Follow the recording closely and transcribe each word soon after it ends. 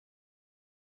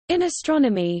In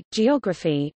astronomy,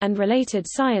 geography, and related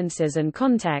sciences and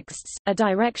contexts, a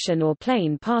direction or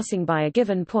plane passing by a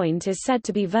given point is said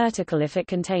to be vertical if it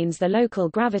contains the local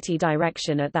gravity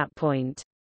direction at that point.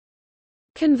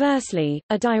 Conversely,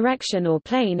 a direction or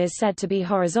plane is said to be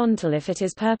horizontal if it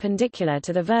is perpendicular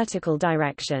to the vertical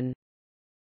direction.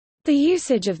 The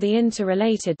usage of the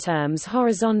interrelated terms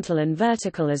horizontal and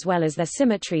vertical as well as their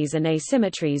symmetries and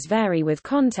asymmetries vary with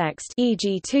context,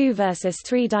 e.g. 2 versus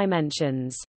 3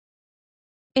 dimensions.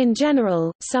 In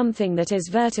general, something that is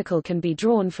vertical can be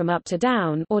drawn from up to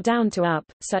down or down to up,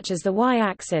 such as the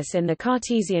y-axis in the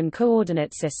Cartesian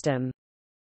coordinate system.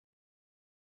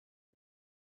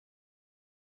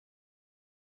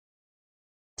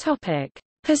 Topic: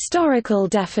 Historical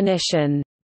definition.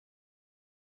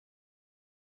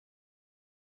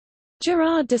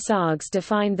 Gerard Desargues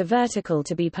defined the vertical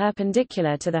to be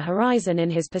perpendicular to the horizon in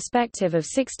his perspective of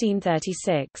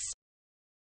 1636.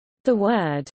 The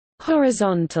word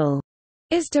horizontal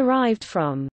is derived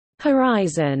from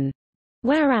horizon,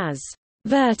 whereas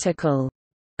vertical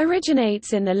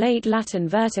originates in the late Latin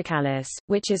verticalis,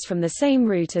 which is from the same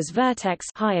root as vertex,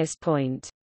 highest point.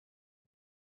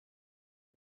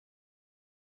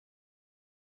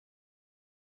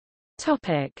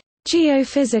 Topic: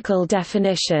 Geophysical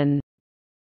definition.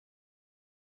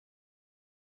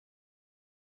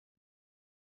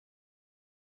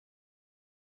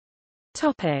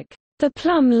 Topic: The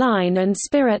plumb line and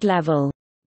spirit level.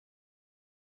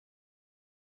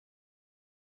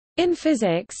 In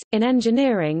physics, in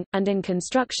engineering, and in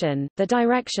construction, the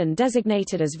direction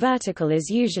designated as vertical is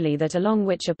usually that along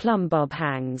which a plumb bob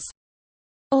hangs.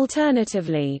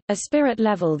 Alternatively, a spirit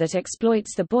level that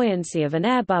exploits the buoyancy of an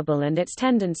air bubble and its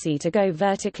tendency to go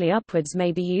vertically upwards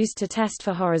may be used to test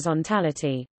for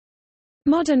horizontality.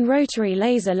 Modern rotary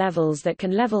laser levels that can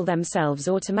level themselves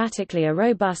automatically are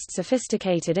robust,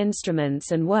 sophisticated instruments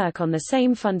and work on the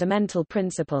same fundamental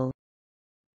principle.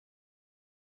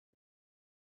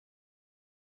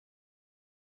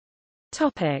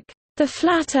 The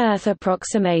flat Earth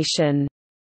approximation.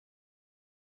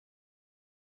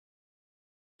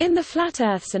 In the flat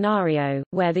Earth scenario,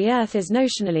 where the Earth is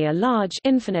notionally a large,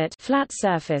 infinite, flat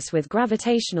surface with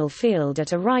gravitational field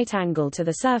at a right angle to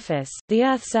the surface, the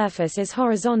Earth surface is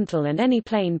horizontal and any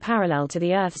plane parallel to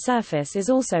the Earth surface is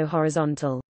also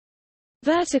horizontal.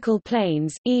 Vertical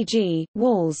planes, e.g.,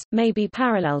 walls, may be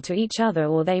parallel to each other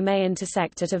or they may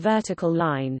intersect at a vertical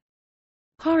line.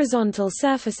 Horizontal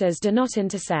surfaces do not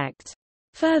intersect.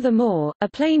 Furthermore, a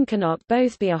plane cannot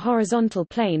both be a horizontal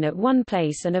plane at one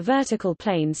place and a vertical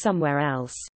plane somewhere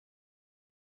else.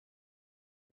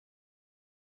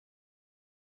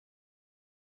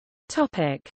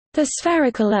 The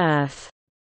spherical Earth.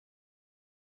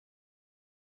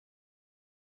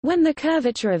 When the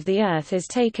curvature of the Earth is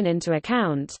taken into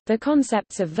account, the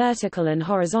concepts of vertical and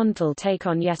horizontal take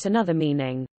on yet another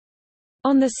meaning.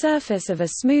 On the surface of a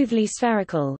smoothly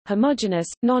spherical, homogeneous,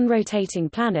 non-rotating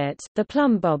planet, the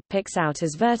plumb bob picks out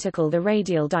as vertical the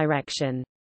radial direction.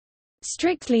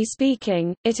 Strictly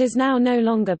speaking, it is now no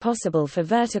longer possible for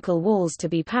vertical walls to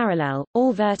be parallel,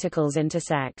 all verticals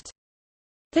intersect.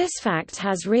 This fact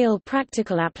has real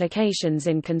practical applications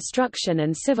in construction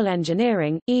and civil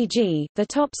engineering, e.g., the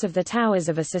tops of the towers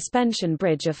of a suspension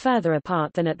bridge are further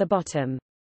apart than at the bottom.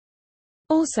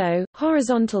 Also,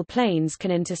 horizontal planes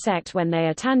can intersect when they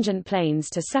are tangent planes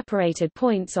to separated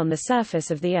points on the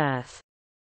surface of the Earth.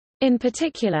 In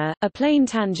particular, a plane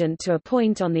tangent to a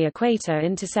point on the equator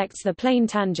intersects the plane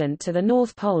tangent to the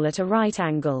North Pole at a right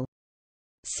angle.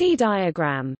 See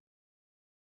diagram.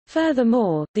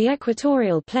 Furthermore, the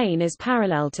equatorial plane is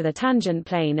parallel to the tangent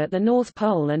plane at the North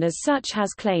Pole and as such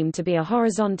has claimed to be a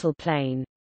horizontal plane.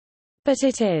 But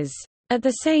it is, at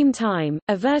the same time,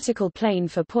 a vertical plane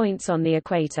for points on the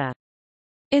equator.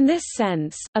 In this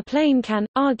sense, a plane can,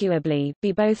 arguably,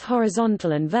 be both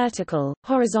horizontal and vertical,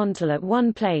 horizontal at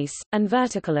one place, and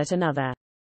vertical at another.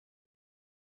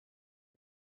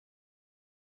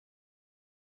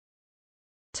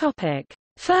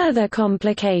 Further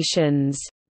complications.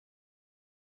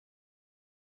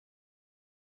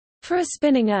 For a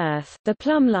spinning Earth, the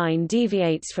plumb line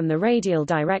deviates from the radial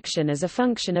direction as a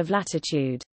function of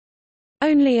latitude.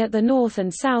 Only at the north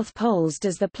and south poles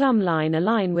does the plumb line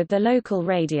align with the local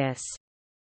radius.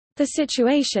 The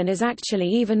situation is actually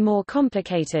even more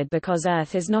complicated because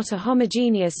Earth is not a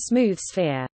homogeneous smooth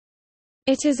sphere.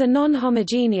 It is a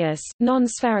non-homogeneous,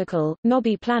 non-spherical,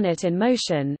 knobby planet in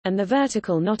motion, and the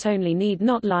vertical not only need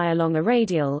not lie along a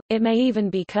radial, it may even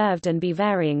be curved and be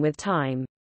varying with time.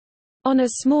 On a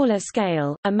smaller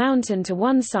scale, a mountain to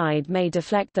one side may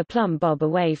deflect the plumb bob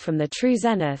away from the true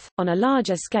zenith. On a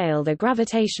larger scale, the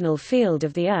gravitational field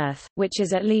of the Earth, which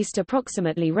is at least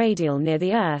approximately radial near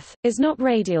the Earth, is not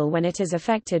radial when it is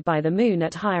affected by the Moon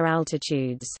at higher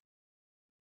altitudes.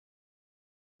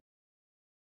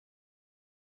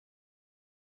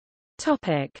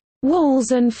 Topic: Walls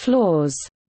and floors.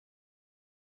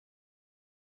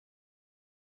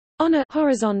 On a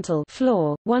horizontal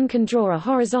floor, one can draw a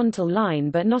horizontal line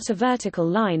but not a vertical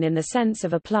line in the sense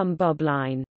of a plumb bob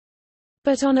line.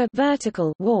 But on a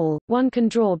vertical wall, one can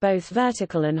draw both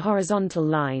vertical and horizontal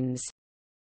lines.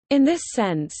 In this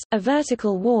sense, a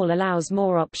vertical wall allows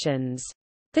more options.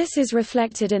 This is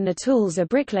reflected in the tools a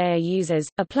bricklayer uses,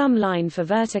 a plumb line for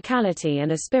verticality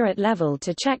and a spirit level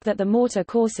to check that the mortar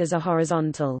courses are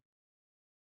horizontal.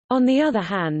 On the other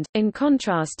hand, in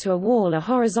contrast to a wall, a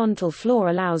horizontal floor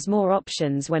allows more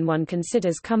options when one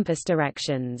considers compass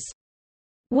directions.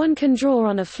 One can draw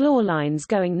on a floor lines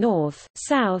going north,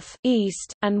 south,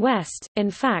 east, and west, in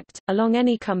fact, along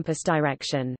any compass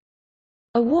direction.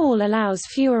 A wall allows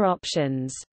fewer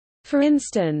options. For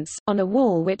instance, on a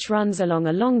wall which runs along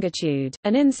a longitude,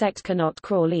 an insect cannot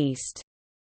crawl east.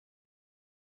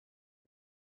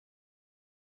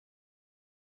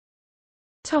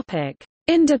 Topic: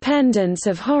 Independence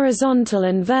of horizontal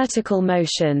and vertical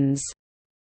motions.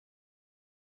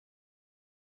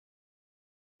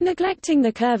 Neglecting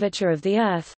the curvature of the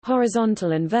Earth,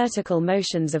 horizontal and vertical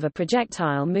motions of a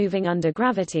projectile moving under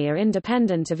gravity are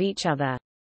independent of each other.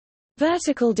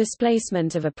 Vertical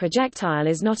displacement of a projectile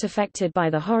is not affected by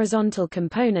the horizontal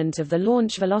component of the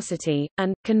launch velocity,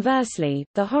 and, conversely,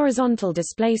 the horizontal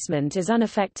displacement is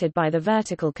unaffected by the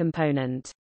vertical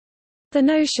component. The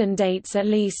notion dates at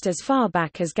least as far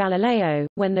back as Galileo.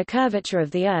 When the curvature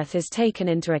of the Earth is taken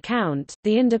into account,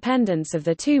 the independence of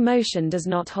the two motion does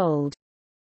not hold.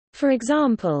 For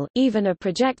example, even a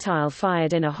projectile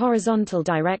fired in a horizontal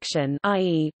direction,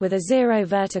 i.e., with a zero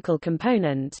vertical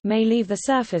component, may leave the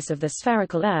surface of the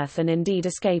spherical Earth and indeed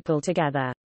escape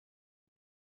altogether.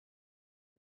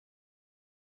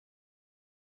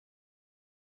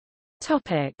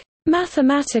 Topic: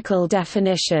 Mathematical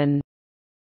definition.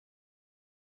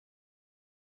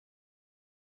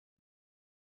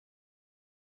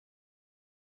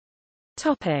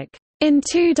 Topic: In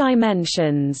two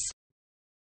dimensions.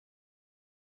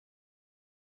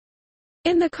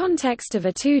 In the context of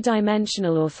a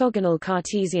two-dimensional orthogonal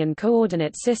Cartesian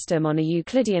coordinate system on a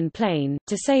Euclidean plane,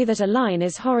 to say that a line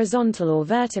is horizontal or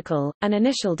vertical, an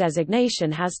initial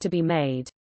designation has to be made.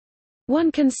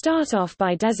 One can start off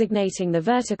by designating the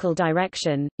vertical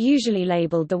direction, usually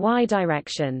labeled the y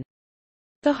direction.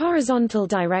 The horizontal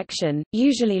direction,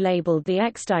 usually labeled the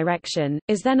x direction,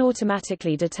 is then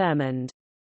automatically determined.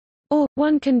 Or,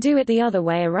 one can do it the other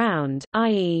way around,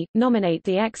 i.e., nominate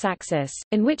the x-axis,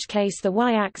 in which case the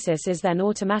y-axis is then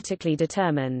automatically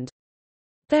determined.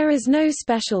 There is no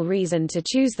special reason to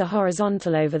choose the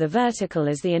horizontal over the vertical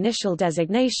as the initial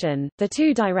designation, the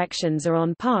two directions are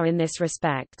on par in this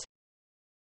respect.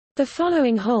 The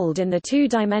following hold in the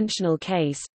two-dimensional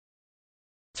case.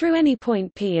 Through any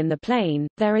point P in the plane,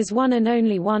 there is one and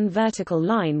only one vertical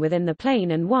line within the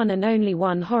plane and one and only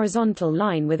one horizontal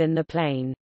line within the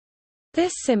plane.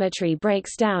 This symmetry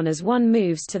breaks down as one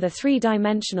moves to the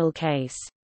three-dimensional case.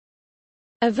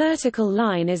 A vertical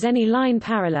line is any line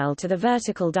parallel to the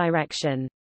vertical direction.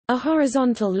 A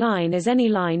horizontal line is any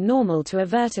line normal to a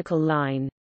vertical line.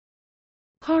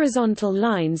 Horizontal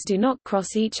lines do not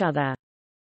cross each other.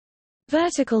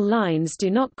 Vertical lines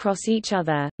do not cross each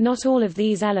other. Not all of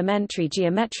these elementary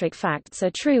geometric facts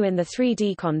are true in the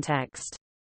 3D context.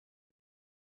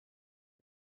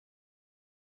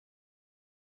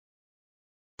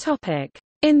 Topic: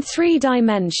 In three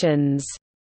dimensions.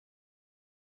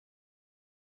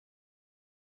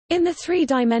 In the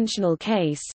three-dimensional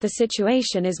case, the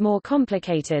situation is more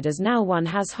complicated as now one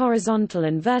has horizontal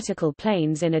and vertical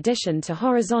planes in addition to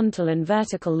horizontal and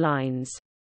vertical lines.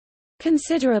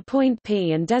 Consider a point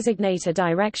P and designate a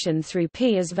direction through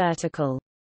P as vertical.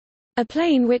 A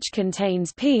plane which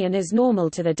contains P and is normal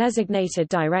to the designated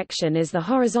direction is the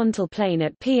horizontal plane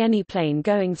at P. Any plane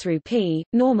going through P,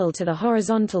 normal to the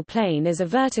horizontal plane, is a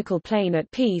vertical plane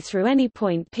at P through any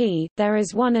point P. There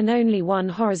is one and only one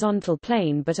horizontal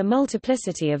plane but a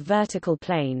multiplicity of vertical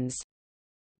planes.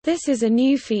 This is a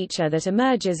new feature that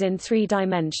emerges in three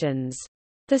dimensions.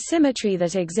 The symmetry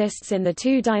that exists in the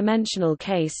two-dimensional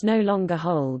case no longer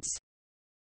holds.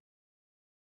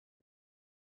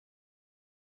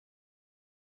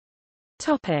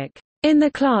 In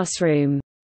the classroom.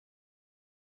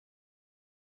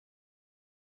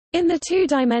 In the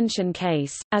two-dimension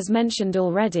case, as mentioned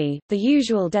already, the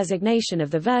usual designation of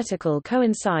the vertical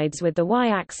coincides with the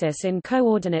y-axis in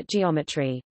coordinate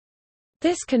geometry.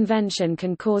 This convention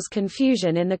can cause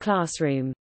confusion in the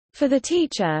classroom. For the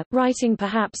teacher, writing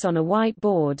perhaps on a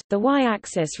whiteboard, the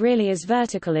y-axis really is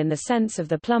vertical in the sense of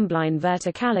the plumb line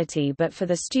verticality, but for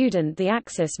the student the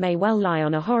axis may well lie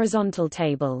on a horizontal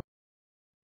table.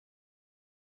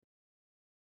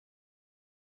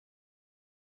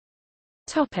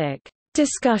 Topic: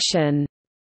 Discussion.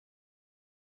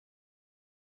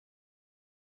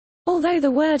 Although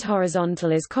the word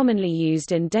horizontal is commonly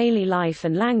used in daily life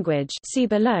and language, see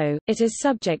below, it is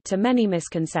subject to many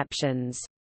misconceptions.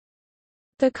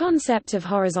 The concept of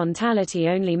horizontality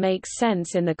only makes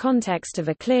sense in the context of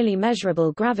a clearly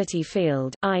measurable gravity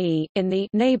field, i.e., in the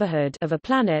neighborhood of a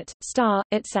planet, star,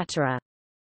 etc.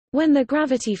 When the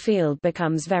gravity field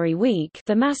becomes very weak,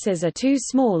 the masses are too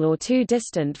small or too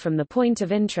distant from the point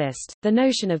of interest, the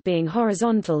notion of being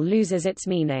horizontal loses its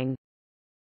meaning.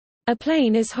 A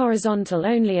plane is horizontal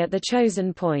only at the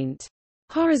chosen point.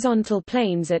 Horizontal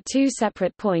planes at two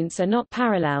separate points are not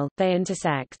parallel, they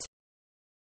intersect.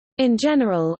 In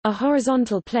general, a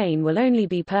horizontal plane will only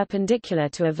be perpendicular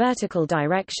to a vertical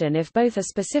direction if both are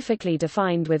specifically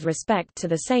defined with respect to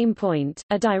the same point.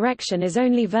 A direction is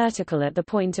only vertical at the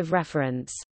point of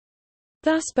reference.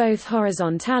 Thus both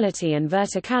horizontality and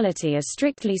verticality are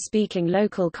strictly speaking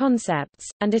local concepts,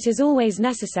 and it is always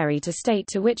necessary to state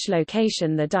to which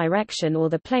location the direction or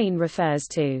the plane refers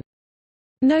to.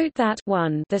 Note that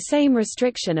 1. The same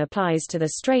restriction applies to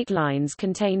the straight lines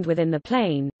contained within the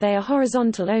plane, they are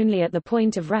horizontal only at the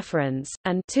point of reference,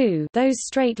 and 2. Those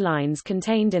straight lines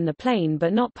contained in the plane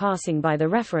but not passing by the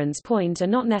reference point are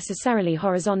not necessarily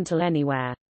horizontal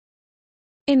anywhere.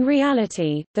 In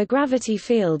reality, the gravity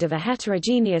field of a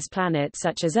heterogeneous planet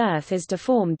such as Earth is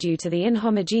deformed due to the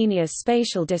inhomogeneous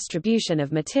spatial distribution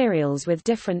of materials with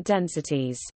different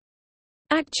densities.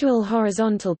 Actual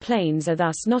horizontal planes are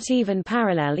thus not even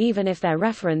parallel even if their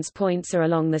reference points are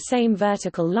along the same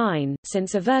vertical line,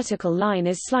 since a vertical line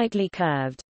is slightly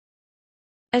curved.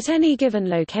 At any given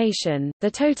location,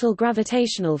 the total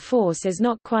gravitational force is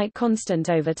not quite constant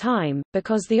over time,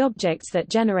 because the objects that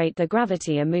generate the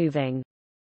gravity are moving.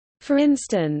 For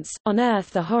instance, on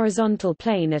Earth the horizontal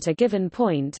plane at a given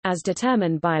point, as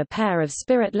determined by a pair of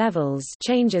spirit levels,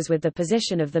 changes with the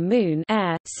position of the Moon,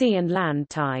 air, sea and land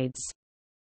tides.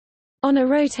 On a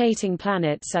rotating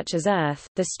planet such as Earth,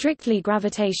 the strictly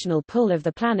gravitational pull of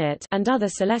the planet and other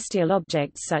celestial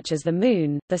objects such as the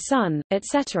Moon, the Sun,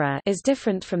 etc. is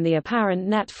different from the apparent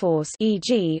net force,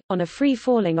 e.g., on a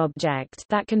free-falling object,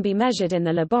 that can be measured in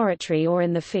the laboratory or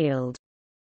in the field.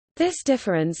 This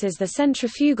difference is the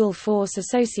centrifugal force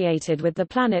associated with the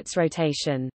planet's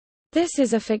rotation. This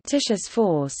is a fictitious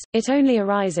force, it only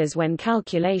arises when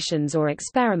calculations or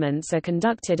experiments are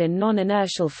conducted in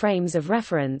non-inertial frames of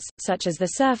reference, such as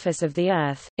the surface of the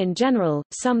Earth. In general,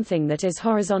 something that is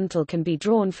horizontal can be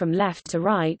drawn from left to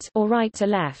right or right to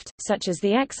left, such as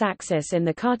the x-axis in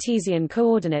the Cartesian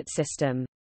coordinate system.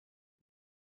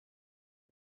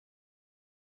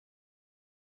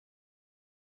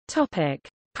 Topic: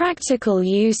 Practical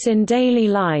use in daily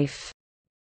life.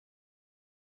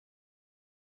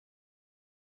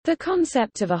 The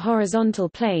concept of a horizontal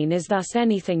plane is thus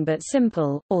anything but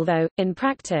simple, although, in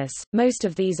practice, most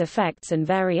of these effects and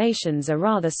variations are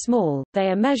rather small,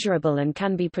 they are measurable and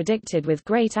can be predicted with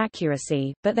great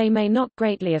accuracy, but they may not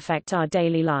greatly affect our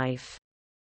daily life.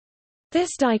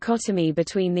 This dichotomy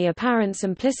between the apparent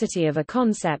simplicity of a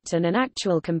concept and an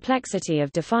actual complexity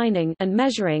of defining and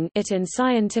measuring it in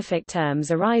scientific terms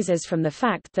arises from the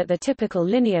fact that the typical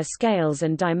linear scales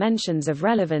and dimensions of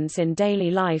relevance in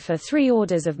daily life are 3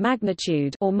 orders of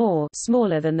magnitude or more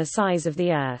smaller than the size of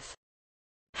the Earth.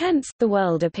 Hence, the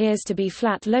world appears to be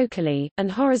flat locally,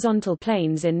 and horizontal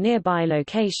planes in nearby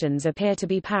locations appear to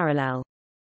be parallel.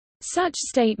 Such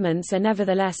statements are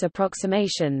nevertheless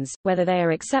approximations, whether they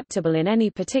are acceptable in any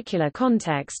particular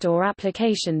context or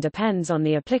application depends on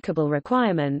the applicable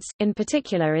requirements, in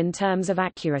particular in terms of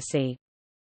accuracy.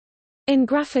 In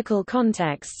graphical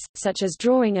contexts, such as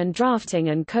drawing and drafting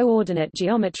and coordinate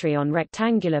geometry on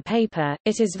rectangular paper,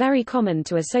 it is very common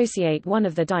to associate one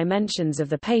of the dimensions of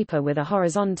the paper with a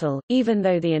horizontal, even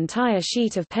though the entire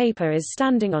sheet of paper is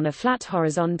standing on a flat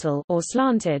horizontal or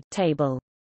slanted table.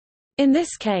 In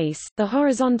this case, the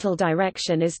horizontal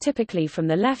direction is typically from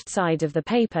the left side of the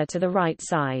paper to the right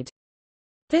side.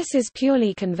 This is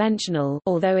purely conventional,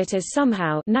 although it is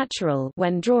somehow natural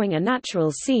when drawing a natural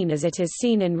scene as it is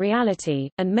seen in reality,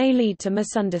 and may lead to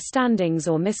misunderstandings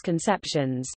or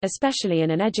misconceptions, especially in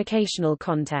an educational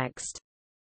context.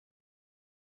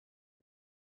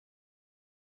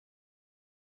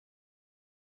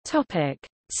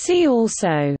 See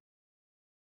also: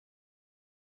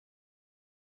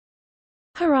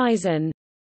 Horizon,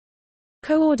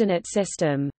 Coordinate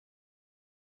system,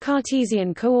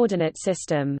 Cartesian coordinate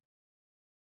system,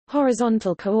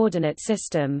 Horizontal coordinate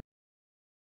system,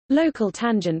 Local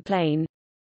tangent plane,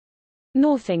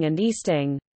 Northing and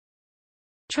easting,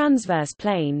 Transverse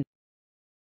plane,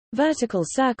 Vertical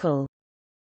circle,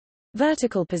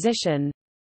 Vertical position,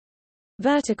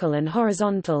 Vertical and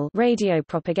horizontal radio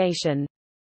propagation,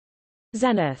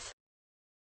 Zenith.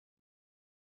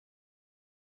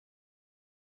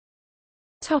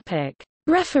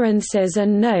 References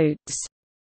and notes.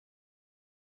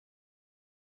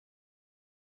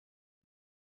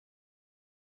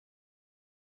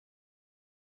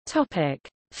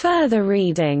 Further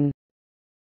reading.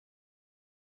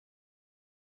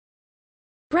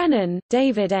 Brennan,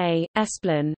 David A.,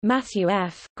 Esplin, Matthew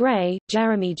F., Gray,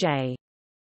 Jeremy J.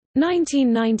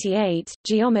 1998,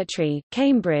 Geometry,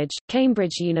 Cambridge,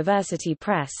 Cambridge University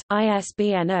Press,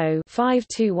 ISBN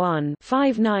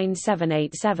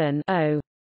 0-521-59787-0.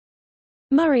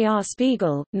 Murray R.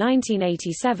 Spiegel,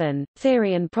 1987,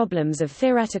 Theory and Problems of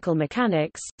Theoretical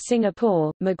Mechanics,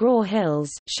 Singapore,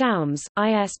 McGraw-Hills, Schaums,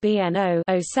 ISBN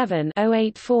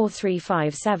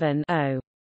 0-07-084357-0.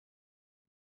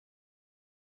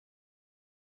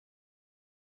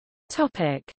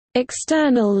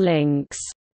 External links.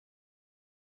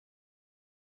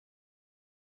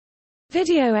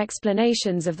 Video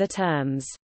explanations of the terms